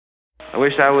I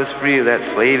wish I was free of that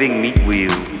slaving meat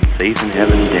wheel, safe in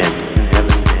heaven dead.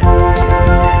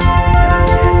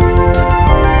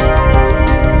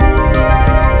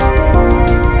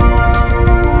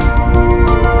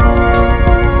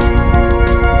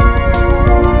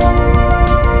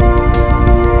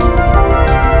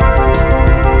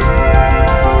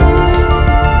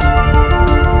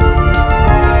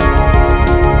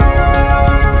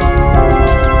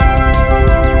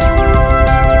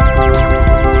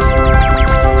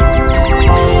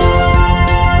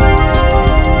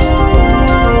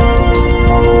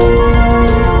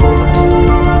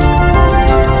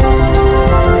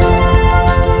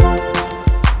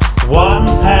 One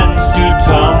tends to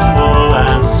tumble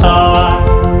and sigh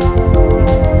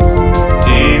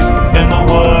deep in the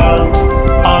world.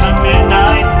 On a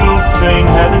midnight ghost train,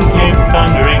 heaven came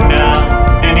thundering down.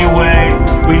 Anyway,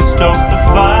 we stoked the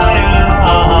fire,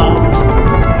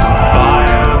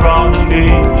 fire on the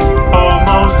beach,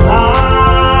 almost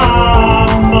humble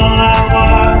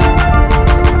hour.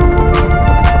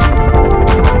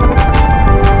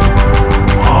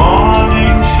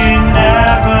 Morning she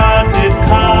never did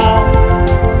come.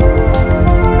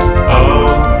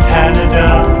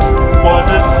 Was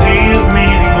a sea of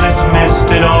meaningless mist,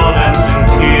 it all ends in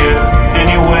tears.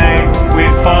 Anyway, we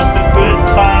fought the good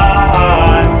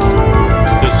fight.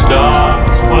 The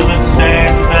stars were the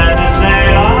same then as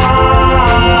they are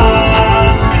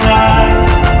tonight.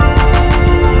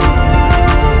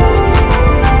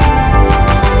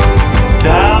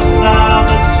 Doubt thou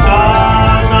the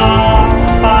stars on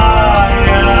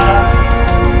fire.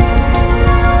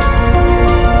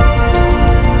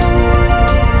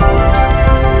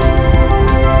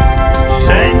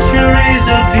 Centuries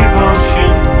of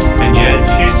devotion, and yet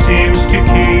she seems to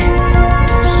keep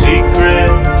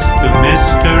secrets, the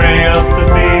mystery of the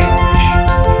beach.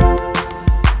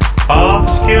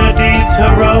 Obscure deeds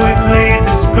heroically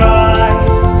descried,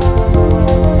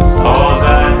 all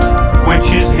that which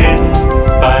is hidden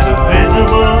by the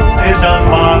visible is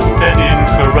unmarked and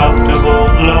incorruptible.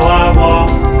 Lo, I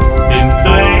walk in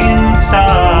plain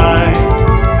sight.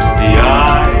 The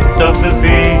eyes of the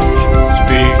beach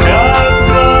speak dark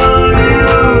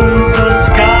volumes to the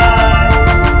sky.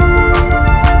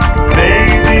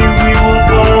 Baby, we were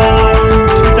born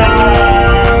to die.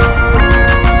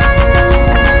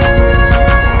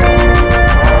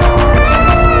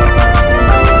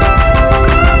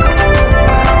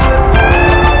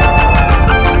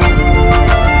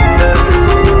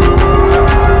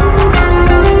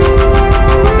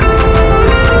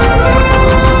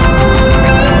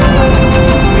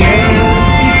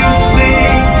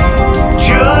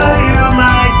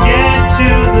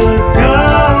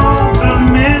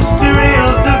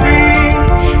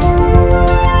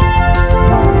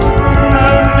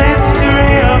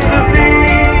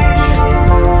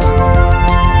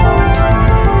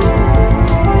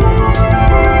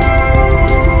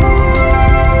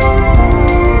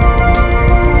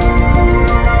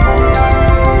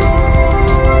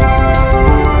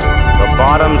 The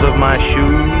bottoms of my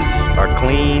shoes are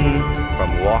clean from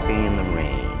walking in the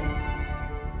rain.